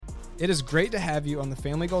It is great to have you on the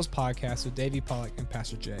Family Goals podcast with Davey Pollock and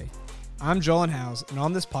Pastor Jay. I'm Joel and Howes, and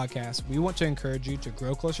on this podcast, we want to encourage you to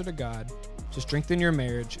grow closer to God, to strengthen your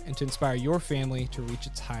marriage, and to inspire your family to reach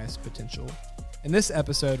its highest potential. In this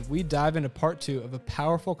episode, we dive into part 2 of a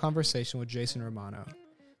powerful conversation with Jason Romano.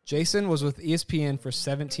 Jason was with ESPN for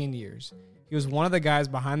 17 years. He was one of the guys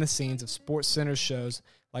behind the scenes of SportsCenter shows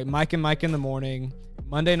like Mike and Mike in the Morning,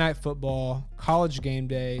 Monday Night Football, College Game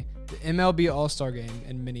Day, the MLB All-Star Game,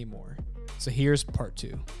 and many more. So here's part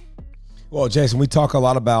 2. Well, Jason, we talk a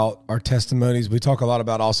lot about our testimonies. We talk a lot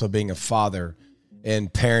about also being a father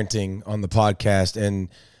and parenting on the podcast. And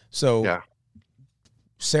so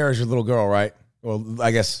Sarah's your little girl, right? Well,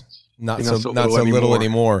 I guess not so little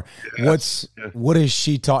anymore. Yeah. What has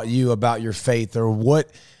she taught you about your faith, or what?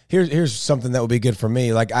 Here's something that would be good for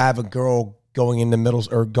me. Like, I have a girl going into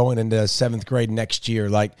going into 7th grade next year.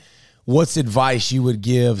 Like, what's advice you would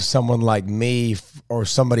give someone like me or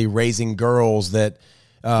somebody raising girls that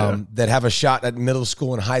have a shot at middle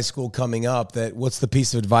school and high school coming up? What's the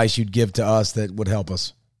piece of advice you'd give to us that would help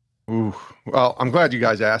us? Ooh, well, I'm glad you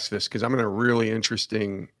guys asked this, because I'm in a really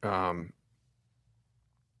interesting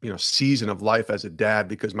season of life as a dad,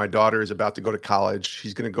 because my daughter is about to go to college.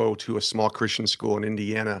 She's going to go to a small Christian school in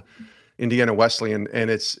Indiana Wesleyan, and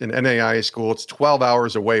it's an NAIA school. It's 12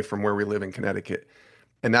 hours away from where we live in Connecticut.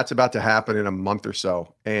 And that's about to happen in a month or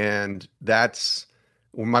so. And that's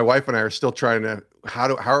when my wife and I are still trying to,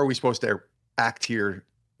 how are we supposed to act here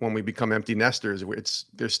when we become empty nesters?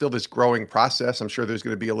 There's still this growing process. I'm sure there's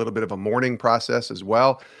going to be a little bit of a mourning process as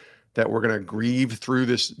well, that we're going to grieve through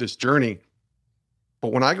this journey.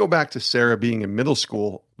 But when I go back to Sarah being in middle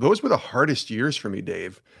school, those were the hardest years for me,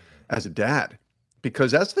 Dave, as a dad,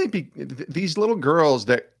 because as these little girls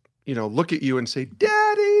that, look at you and say,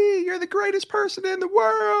 "Daddy, you're the greatest person in the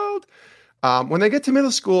world." When they get to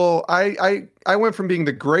middle school, I went from being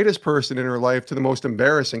the greatest person in her life to the most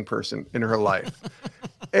embarrassing person in her life.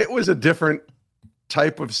 It was a different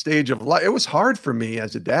type of stage of life. It was hard for me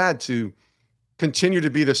as a dad to continue to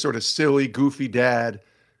be the sort of silly, goofy dad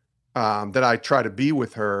that I try to be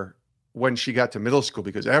with her when she got to middle school,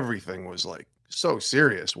 because everything was like so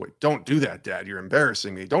serious. Wait, don't do that, Dad. You're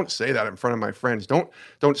embarrassing me. Don't say that in front of my friends. Don't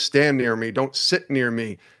stand near me. Don't sit near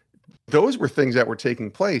me. Those were things that were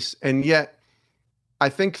taking place. And yet I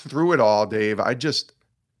think through it all, Dave, I just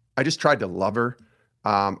tried to love her.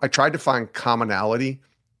 I tried to find commonality.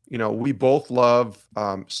 We both love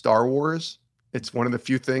Star Wars. It's one of the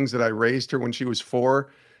few things that I raised her when she was 4,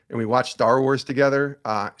 and we watched Star Wars together.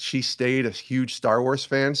 She stayed a huge Star Wars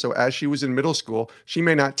fan. So as she was in middle school, she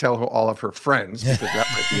may not tell all of her friends, because that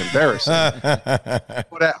might be embarrassing.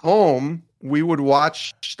 But at home, we would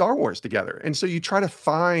watch Star Wars together. And so you try to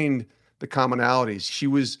find the commonalities. She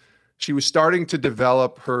was starting to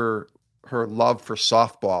develop her love for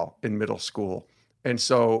softball in middle school. And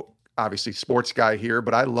so obviously sports guy here,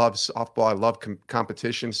 but I love softball. I love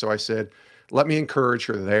competition. So I said, let me encourage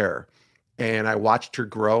her there. And I watched her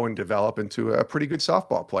grow and develop into a pretty good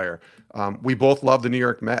softball player. We both love the New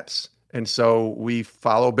York Mets. And so we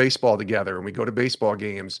follow baseball together, and we go to baseball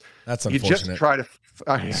games. That's unfortunate. You just try to...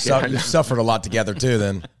 You suffered a lot together too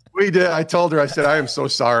then. We did. I told her, I said, I am so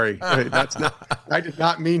sorry. I did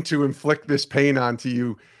not mean to inflict this pain onto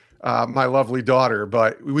you, my lovely daughter.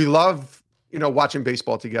 But we love, watching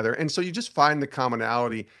baseball together. And so you just find the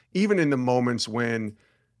commonality, even in the moments when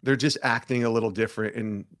they're just acting a little different,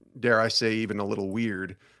 and dare I say, even a little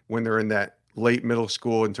weird, when they're in that late middle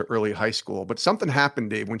school into early high school. But something happened,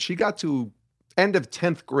 Dave, when she got to end of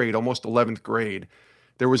 10th grade, almost 11th grade,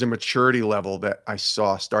 there was a maturity level that I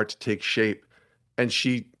saw start to take shape. And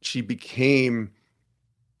she became,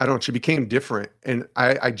 she became different. And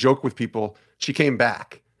I joke with people, she came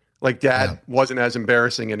back. Like, Dad wasn't as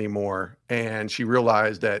embarrassing anymore. And she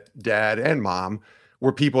realized that Dad and Mom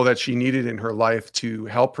were people that she needed in her life to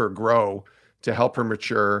help her grow, to help her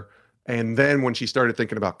mature. And then when she started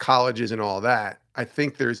thinking about colleges and all that, I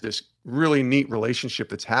think there's this really neat relationship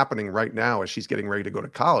that's happening right now as she's getting ready to go to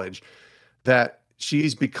college, that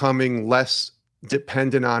she's becoming less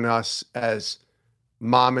dependent on us as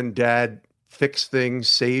mom and dad fix things,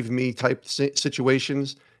 save me type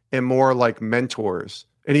situations, and more like mentors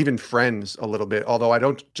and even friends a little bit. Although I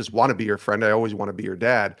don't just want to be your friend, I always want to be your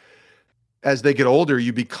dad. As they get older,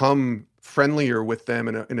 you become friendlier with them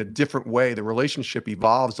in a different way. The relationship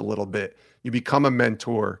evolves a little bit. You become a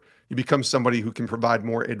mentor. You become somebody who can provide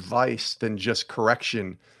more advice than just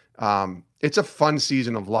correction. It's a fun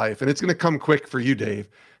season of life, and it's going to come quick for you, Dave.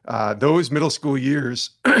 Those middle school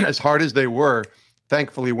years, as hard as they were,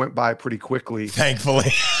 thankfully went by pretty quickly.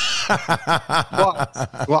 Thankfully.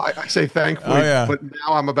 I say thankfully, but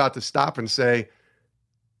now I'm about to stop and say,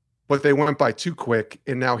 but they went by too quick.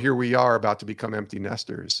 And now here we are about to become empty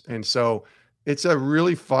nesters. And so it's a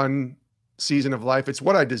really fun season of life. It's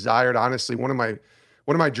what I desired, honestly. One of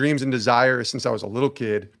my dreams and desires since I was a little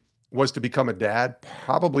kid was to become a dad,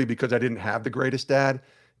 probably because I didn't have the greatest dad.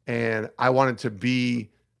 And I wanted to be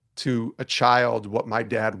to a child what my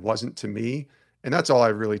dad wasn't to me. And that's all I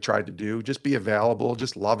really tried to do. Just be available,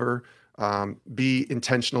 just love her, be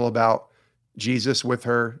intentional about Jesus with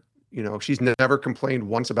her. You know, she's never complained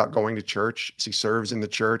once about going to church. She serves in the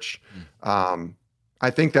church. I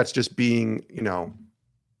think that's just being, you know,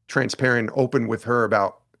 transparent and open with her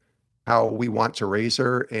about how we want to raise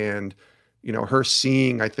her, and, you know, her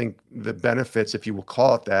seeing, I think, the benefits, if you will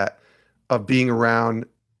call it that, of being around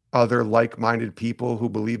other like-minded people who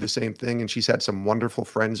believe the same thing. And she's had some wonderful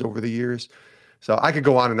friends over the years. So I could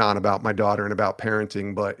go on and on about my daughter and about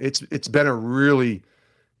parenting, but it's been a really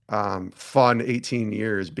fun 18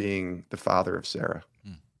 years being the father of Sarah.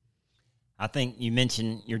 I think you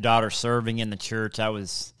mentioned your daughter serving in the church.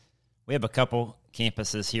 We have a couple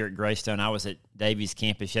campuses here at Greystone. I was at Davy's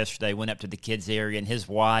campus yesterday, went up to the kids area, and his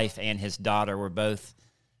wife and his daughter were both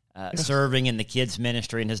serving in the kids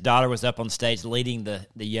ministry, and his daughter was up on stage leading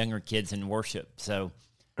the younger kids in worship. So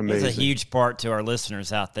Amazing. It's a huge part to our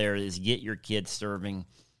listeners out there is get your kids serving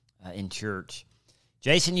in church.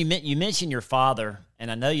 Jason, you mentioned your father, and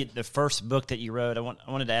I know the first book that you wrote, I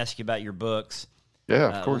wanted to ask you about your books.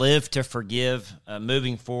 Yeah, of course. Live to Forgive,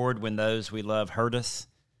 Moving Forward When Those We Love Hurt Us.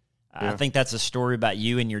 I think that's a story about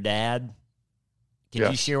you and your dad. Can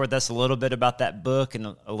you share with us a little bit about that book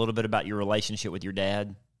and a little bit about your relationship with your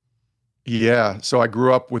dad? Yeah, so I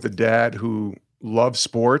grew up with a dad who loved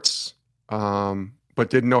sports, but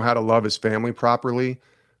didn't know how to love his family properly,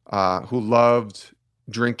 who loved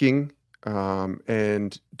drinking,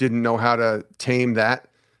 and didn't know how to tame that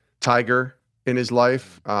tiger in his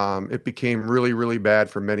life. It became really, really bad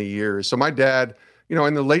for many years. So my dad, you know,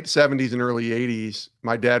 in the late 70s and early 80s,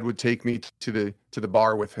 my dad would take me to the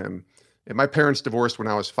bar with him. And my parents divorced when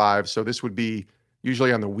I was 5, so this would be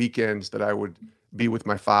usually on the weekends that I would be with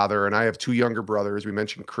my father. And I have 2 younger brothers. We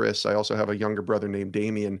mentioned Chris. I also have a younger brother named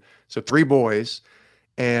Damien. So 3 boys.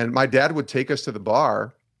 And my dad would take us to the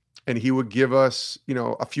bar, and he would give us, you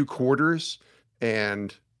know, a few quarters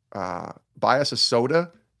and buy us a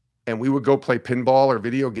soda, and we would go play pinball or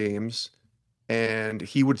video games. And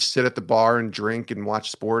he would sit at the bar and drink and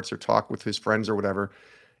watch sports or talk with his friends or whatever.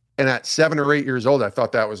 And at 7 or 8 years old, I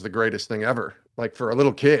thought that was the greatest thing ever. Like, for a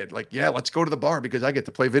little kid, like, yeah, let's go to the bar because I get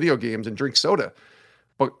to play video games and drink soda.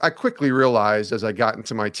 But I quickly realized as I got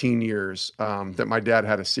into my teen years that my dad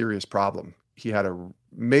had a serious problem. He had a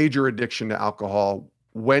major addiction to alcohol.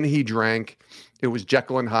 When he drank, it was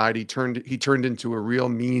Jekyll and Hyde. He turned into a real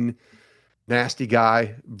mean, nasty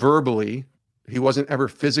guy verbally. He wasn't ever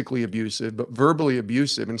physically abusive, but verbally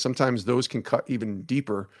abusive. And sometimes those can cut even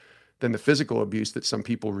deeper than the physical abuse that some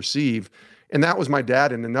people receive. And that was my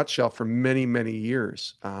dad in a nutshell for many, many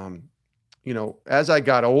years. You know, as I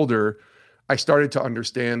got older, I started to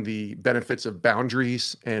understand the benefits of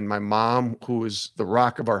boundaries. And my mom, who was the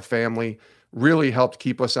rock of our family, really helped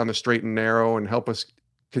keep us on the straight and narrow and help us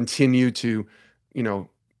continue to, you know,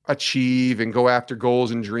 achieve and go after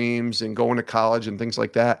goals and dreams and go into college and things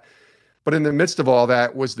like that. But in the midst of all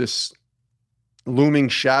that was this looming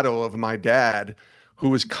shadow of my dad, who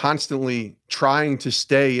was constantly trying to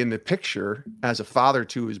stay in the picture as a father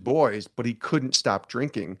to his boys, but he couldn't stop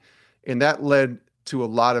drinking. And that led to a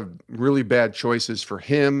lot of really bad choices for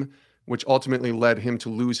him, which ultimately led him to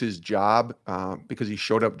lose his job because he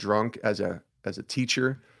showed up drunk as a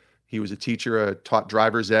teacher. He was a teacher, taught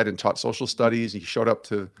driver's ed and taught social studies. He showed up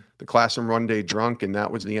to the classroom one day drunk, and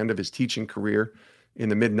that was the end of his teaching career in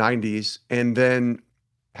the mid-90s. And then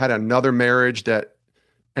had another marriage that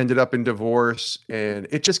ended up in divorce, and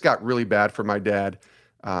it just got really bad for my dad.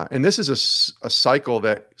 And this is a cycle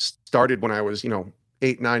that started when I was,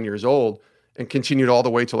 8, 9 years old and continued all the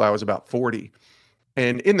way till I was about 40.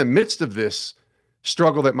 And in the midst of this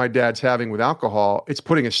struggle that my dad's having with alcohol, it's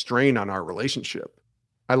putting a strain on our relationship.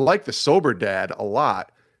 I like the sober dad a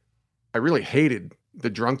lot. I really hated the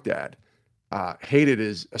drunk dad. Hated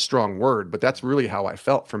is a strong word, but that's really how I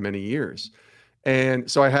felt for many years. And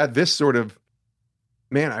so I had this sort of,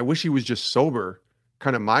 man, I wish he was just sober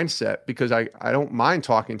kind of mindset, because I don't mind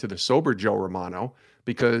talking to the sober Joe Romano,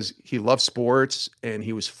 because he loved sports and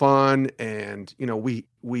he was fun. And,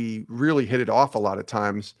 we really hit it off a lot of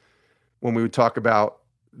times when we would talk about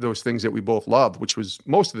those things that we both loved, which was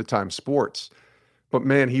most of the time sports. But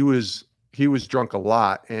man, he was drunk a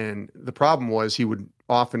lot. And the problem was he would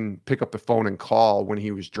often pick up the phone and call when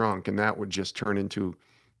he was drunk. And that would just turn into,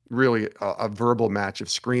 really a verbal match of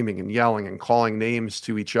screaming and yelling and calling names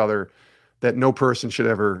to each other that no person should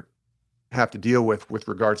ever have to deal with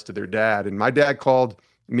regards to their dad. And my dad called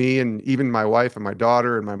me and even my wife and my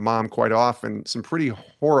daughter and my mom quite often some pretty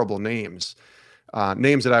horrible names,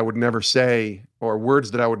 names that I would never say or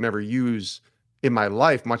words that I would never use in my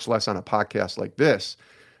life, much less on a podcast like this.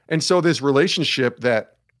 And so this relationship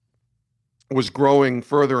that was growing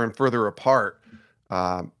further and further apart,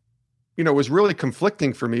 was really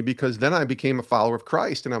conflicting for me, because then I became a follower of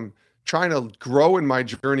Christ, and I'm trying to grow in my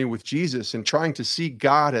journey with Jesus and trying to see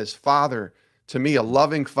God as Father to me, a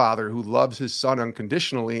loving Father who loves his Son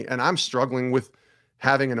unconditionally. And I'm struggling with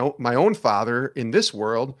having my own father in this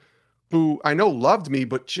world who I know loved me,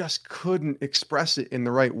 but just couldn't express it in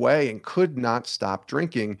the right way and could not stop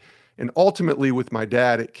drinking. And ultimately with my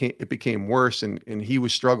dad, it became worse, and he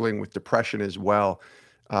was struggling with depression as well.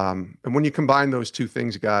 And when you combine those two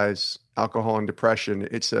things, guys, alcohol and depression,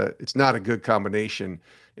 it's not a good combination.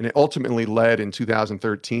 And it ultimately led in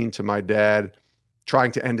 2013 to my dad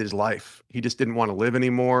trying to end his life. He just didn't want to live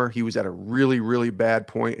anymore. He was at a really, really bad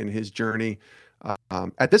point in his journey.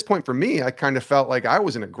 At this point for me, I kind of felt like I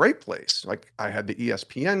was in a great place. Like I had the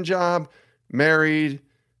ESPN job, married,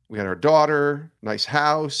 we had our daughter, nice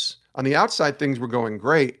house. On the outside, things were going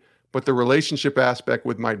great, but the relationship aspect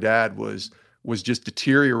with my dad was just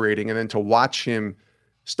deteriorating. And then to watch him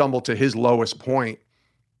stumble to his lowest point,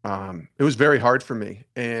 it was very hard for me.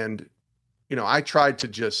 And, I tried to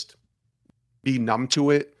just be numb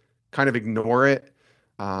to it, kind of ignore it.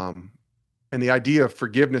 And the idea of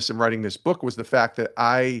forgiveness in writing this book was the fact that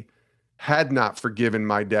I had not forgiven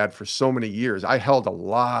my dad for so many years. I held a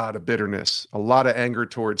lot of bitterness, a lot of anger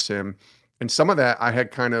towards him. And some of that I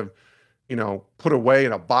had kind of, put away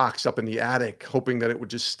in a box up in the attic, hoping that it would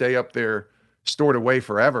just stay up there stored away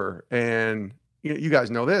forever. And you guys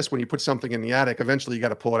know this, when you put something in the attic, eventually you got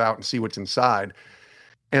to pull it out and see what's inside.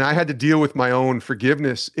 And I had to deal with my own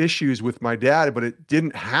forgiveness issues with my dad, but it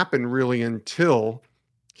didn't happen really until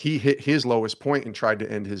he hit his lowest point and tried to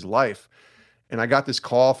end his life. And I got this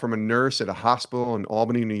call from a nurse at a hospital in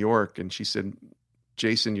Albany, New York. And she said,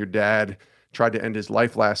 "Jason, your dad tried to end his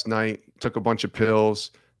life last night, took a bunch of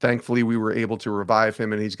pills. Thankfully, we were able to revive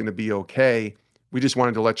him and he's going to be okay. We just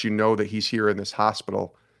wanted to let you know that he's here in this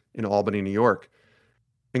hospital in Albany, New York."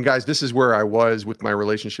 And guys, this is where I was with my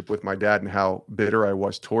relationship with my dad and how bitter I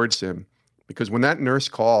was towards him. Because when that nurse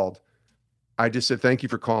called, I just said, "Thank you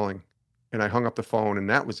for calling." And I hung up the phone, and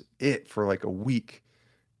that was it for like a week.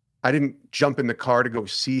 I didn't jump in the car to go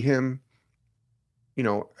see him.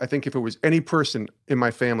 I think if it was any person in my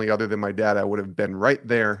family other than my dad, I would have been right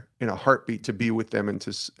there in a heartbeat to be with them and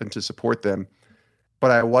to support them. But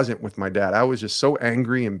I wasn't with my dad. I was just so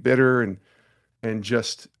angry and bitter and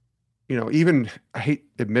just, even, I hate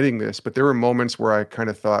admitting this, but there were moments where I kind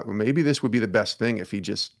of thought, well, maybe this would be the best thing if he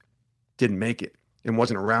just didn't make it and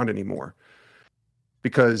wasn't around anymore.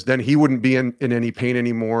 Because then he wouldn't be in any pain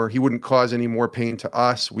anymore. He wouldn't cause any more pain to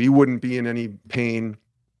us. We wouldn't be in any pain.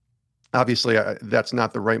 Obviously, that's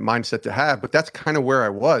not the right mindset to have, but that's kind of where I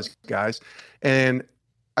was, guys. And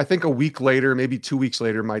I think a week later, maybe 2 weeks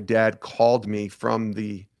later, my dad called me from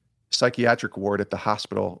the psychiatric ward at the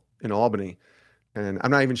hospital in Albany. And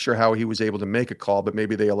I'm not even sure how he was able to make a call, but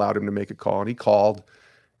maybe they allowed him to make a call. And he called.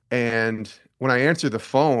 And when I answered the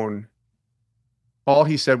phone, all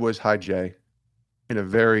he said was, "Hi, Jay," in a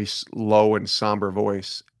very low and somber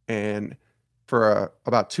voice. And for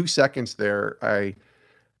about 2 seconds there,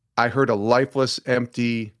 I heard a lifeless,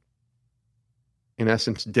 empty, in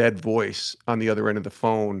essence, dead voice on the other end of the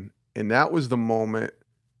phone. And that was the moment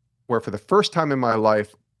where, for the first time in my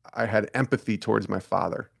life, I had empathy towards my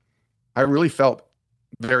father. I really felt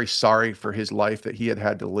very sorry for his life that he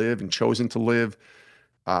had to live and chosen to live,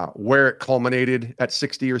 where it culminated at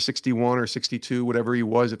 60 or 61 or 62, whatever he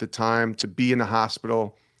was at the time, to be in the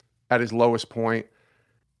hospital at his lowest point.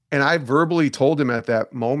 And I verbally told him at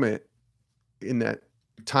that moment, in that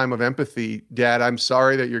time of empathy, "Dad, I'm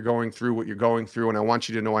sorry that you're going through what you're going through, and I want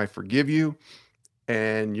you to know I forgive you,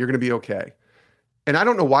 and you're going to be okay." And I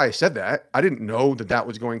don't know why I said that. I didn't know that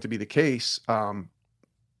was going to be the case.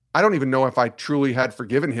 I don't even know if I truly had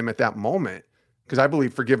forgiven him at that moment, because I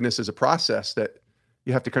believe forgiveness is a process that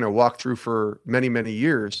you have to kind of walk through for many, many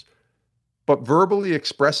years. But verbally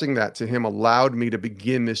expressing that to him allowed me to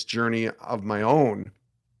begin this journey of my own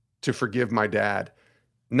to forgive my dad.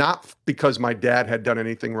 Not because my dad had done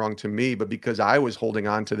anything wrong to me, but because I was holding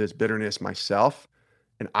on to this bitterness myself,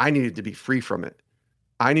 and I needed to be free from it.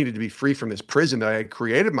 I needed to be free from this prison that I had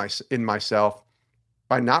created in myself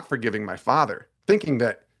by not forgiving my father, thinking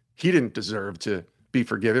that he didn't deserve to be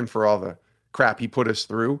forgiven for all the crap he put us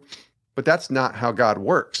through. But that's not how God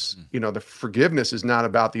works. The forgiveness is not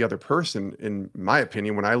about the other person. In my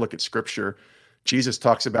opinion, when I look at scripture, Jesus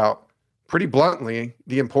talks about pretty bluntly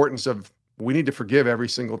the importance of we need to forgive every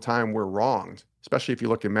single time we're wronged, especially if you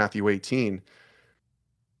look in Matthew 18.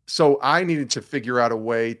 So I needed to figure out a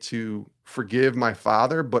way to forgive my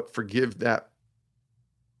father, but forgive that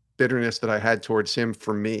bitterness that I had towards him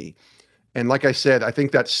for me. And like I said, I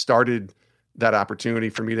think that started that opportunity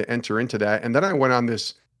for me to enter into that. And then I went on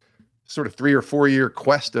this sort of 3 or 4 year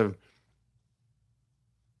quest of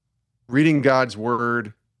reading God's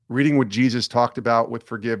word, reading what Jesus talked about with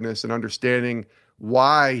forgiveness, and understanding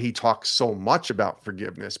why he talks so much about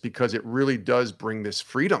forgiveness, because it really does bring this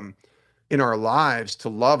freedom in our lives to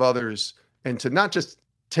love others and to not just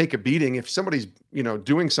take a beating. If somebody's,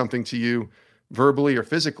 doing something to you verbally or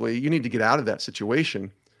physically, you need to get out of that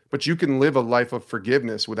situation, but you can live a life of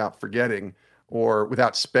forgiveness without forgetting or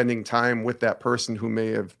without spending time with that person who may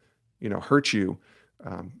have, hurt you.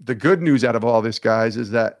 The good news out of all this, guys,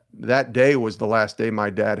 is that day was the last day my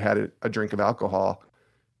dad had a drink of alcohol.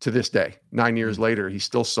 To this day, 9 years later, he's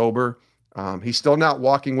still sober. He's still not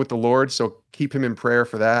walking with the Lord, so keep him in prayer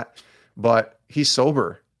for that. But he's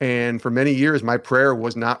sober. And for many years, my prayer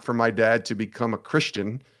was not for my dad to become a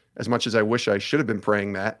Christian, as much as I wish I should have been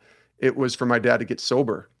praying that. It was for my dad to get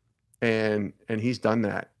sober. And he's done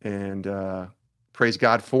that. And praise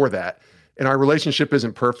God for that. And our relationship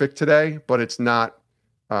isn't perfect today, but it's not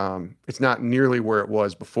nearly where it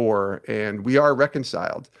was before. And we are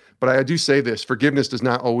reconciled. But I do say this, forgiveness does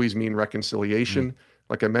not always mean reconciliation.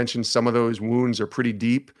 Like I mentioned, some of those wounds are pretty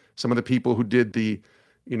deep. Some of the people who did the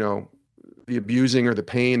abusing or the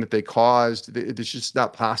pain that they caused, it's just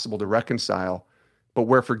not possible to reconcile. But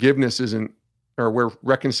where forgiveness isn't, or where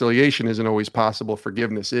reconciliation isn't always possible,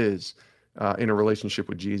 forgiveness is in a relationship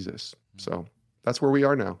with Jesus. So that's where we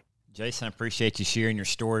are now. Jason, I appreciate you sharing your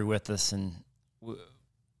story with us. And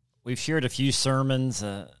we've shared a few sermons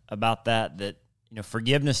about that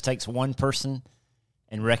forgiveness takes one person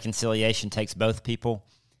and reconciliation takes both people.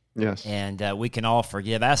 Yes. And we can all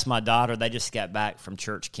forgive. Ask my daughter, they just got back from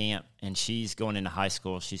church camp, and she's going into high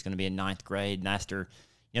school. She's going to be in 9th grade. And asked her,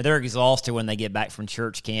 they're exhausted when they get back from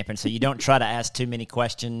church camp, and so you don't try to ask too many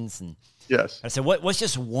questions. And yes. I said, what's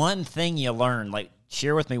just one thing you learned? Like,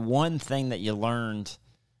 share with me one thing that you learned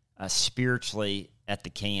spiritually at the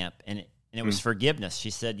camp. And it was forgiveness. She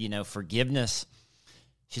said, forgiveness.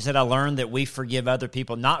 She said, I learned that we forgive other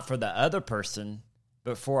people, not for the other person,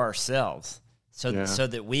 but for ourselves. So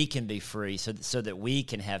that we can be free, so that we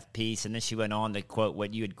can have peace. And then she went on to quote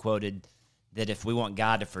what you had quoted, that if we want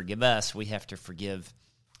God to forgive us, we have to forgive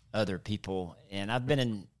other people. And I've been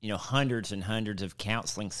in hundreds and hundreds of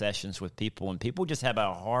counseling sessions with people, and people just have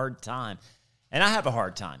a hard time. And I have a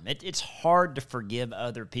hard time. It's hard to forgive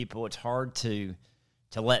other people. It's hard to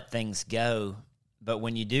let things go. But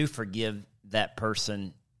when you do forgive that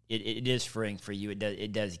person, it is freeing for you.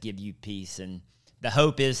 It does give you peace. And the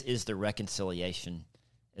hope is the reconciliation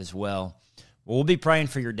as well. We'll be praying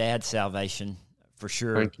for your dad's salvation for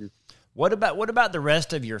sure. Thank you. What about the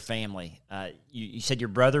rest of your family? You said your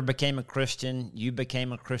brother became a Christian. You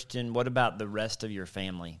became a Christian. What about the rest of your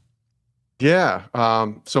family? Yeah.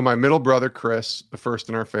 So my middle brother, Chris, the first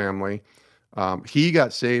in our family, he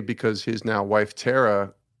got saved because his now wife,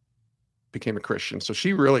 Tara, became a Christian. So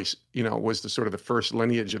she really, was the sort of the first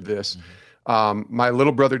lineage of this. My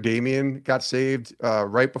little brother Damien got saved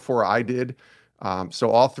right before I did. So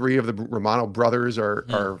all three of the Romano brothers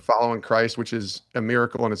are following Christ, which is a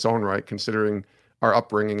miracle in its own right, considering our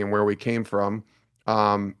upbringing and where we came from.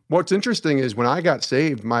 What's interesting is when I got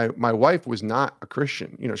saved, my wife was not a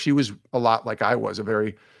Christian. She was a lot like I was, a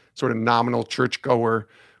very sort of nominal churchgoer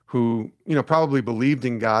who, probably believed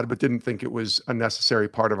in God, but didn't think it was a necessary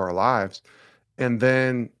part of our lives. And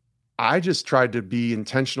then I just tried to be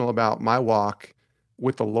intentional about my walk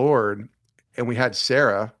with the Lord. And we had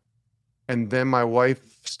Sarah, and then my wife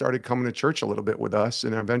started coming to church a little bit with us.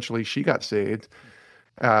 And eventually she got saved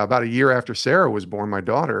about a year after Sarah was born, my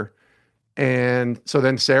daughter. And so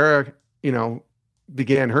then Sarah,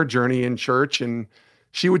 began her journey in church, and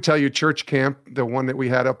she would tell you church camp, the one that we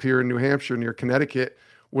had up here in New Hampshire near Connecticut,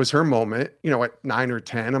 was her moment, at 9 or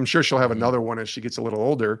 10. I'm sure she'll have another one as she gets a little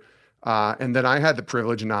older. And then I had the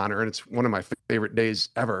privilege and honor, and it's one of my favorite days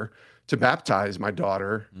ever, to baptize my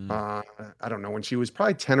daughter. I don't know, when she was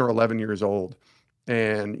probably 10 or 11 years old.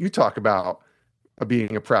 And you talk about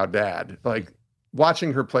being a proud dad. Like,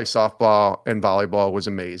 watching her play softball and volleyball was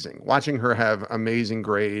amazing. Watching her have amazing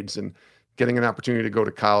grades and getting an opportunity to go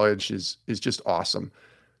to college is just awesome.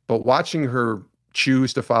 But watching her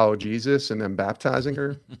choose to follow Jesus and then baptizing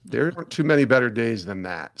her, there aren't too many better days than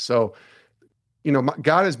that. So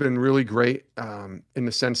God has been really great in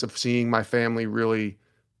the sense of seeing my family really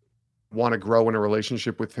want to grow in a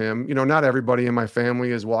relationship with him. Not everybody in my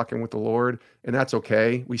family is walking with the Lord, and that's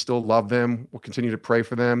okay. We still love them. We'll continue to pray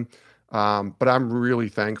for them. But I'm really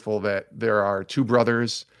thankful that there are two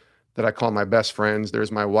brothers that I call my best friends.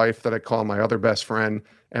 There's my wife that I call my other best friend,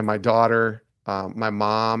 and my daughter, my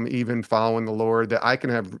mom, even following the Lord, that I can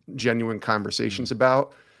have genuine conversations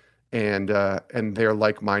about, and they're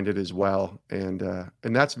like-minded as well. And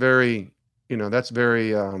that's very,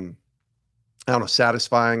 I don't know,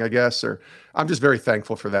 satisfying, I guess, or I'm just very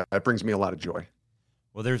thankful for that. It brings me a lot of joy.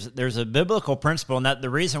 Well, there's a biblical principle, and that the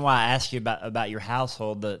reason why I asked you about your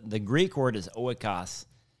household, the Greek word is oikos,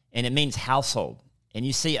 and it means household. And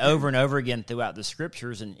you see over and over again throughout the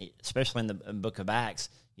scriptures, and especially in the book of Acts,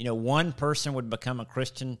 one person would become a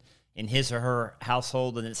Christian in his or her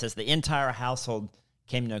household, and it says the entire household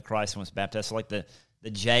came to know Christ and was baptized. So like the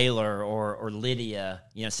jailer or Lydia,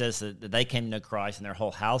 says that they came to know Christ and their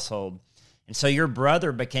whole household. And so your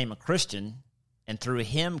brother became a Christian, and through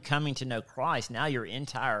him coming to know Christ, now your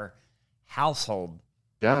entire household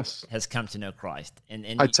has come to know Christ. And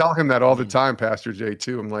I tell him that all the time, Pastor Jay,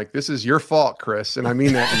 too. I'm like, this is your fault, Chris, and I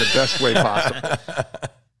mean that in the best way possible.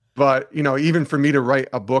 But, even for me to write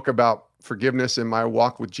a book about forgiveness in my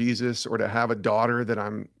walk with Jesus, or to have a daughter that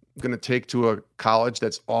I'm going to take to a college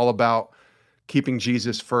that's all about keeping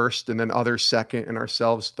Jesus first and then others second and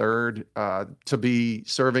ourselves third, to be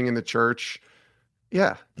serving in the church.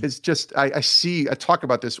 Yeah, it's just, I talk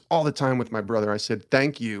about this all the time with my brother. I said,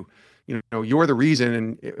 thank you. You're the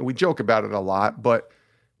reason. And we joke about it a lot, but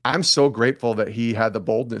I'm so grateful that he had the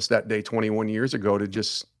boldness that day 21 years ago to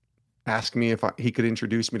just ask me if he could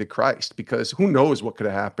introduce me to Christ, because who knows what could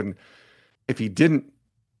have happened if he didn't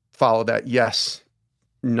follow that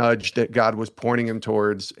nudge that God was pointing him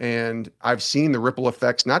towards. And I've seen the ripple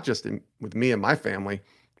effects, not just with me and my family,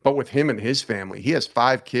 but with him and his family. He has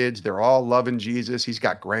 5 kids. They're all loving Jesus. He's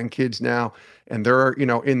got grandkids now, and they're,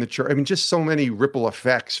 in the church. I mean, just so many ripple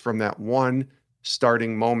effects from that one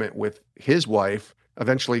starting moment with his wife,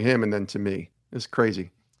 eventually him, and then to me. It's crazy.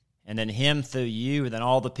 And then him through you, and then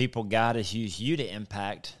all the people God has used you to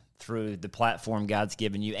impact through the platform God's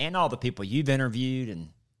given you, and all the people you've interviewed, and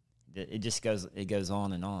it just goes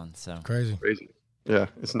on and on. So crazy. Yeah,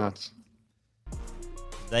 it's nuts.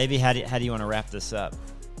 Davey, how do you want to wrap this up?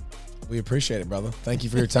 We appreciate it, brother. Thank you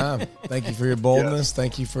for your time. Thank you for your boldness. Yes.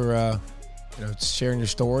 Thank you for sharing your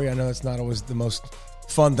story. I know it's not always the most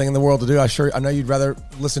fun thing in the world to do. I know you'd rather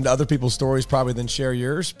listen to other people's stories probably than share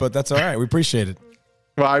yours, but that's all right. We appreciate it.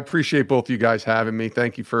 Well, I appreciate both you guys having me.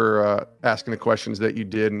 Thank you for asking the questions that you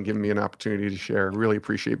did and giving me an opportunity to share. Really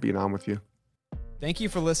appreciate being on with you. Thank you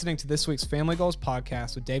for listening to this week's Family Goals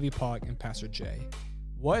podcast with Davey Pollock and Pastor Jay.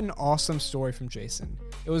 What an awesome story from Jason.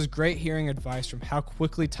 It was great hearing advice from how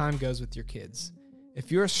quickly time goes with your kids.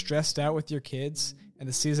 If you are stressed out with your kids and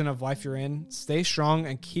the season of life you're in, stay strong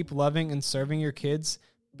and keep loving and serving your kids,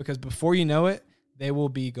 because before you know it, they will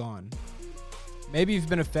be gone. Maybe you've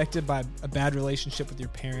been affected by a bad relationship with your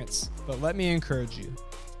parents, but let me encourage you.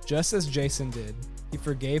 Just as Jason did, he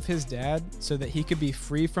forgave his dad so that he could be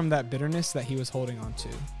free from that bitterness that he was holding on to.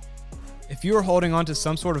 If you are holding on to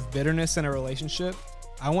some sort of bitterness in a relationship,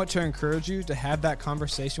 I want to encourage you to have that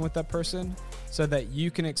conversation with that person so that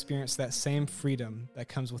you can experience that same freedom that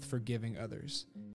comes with forgiving others.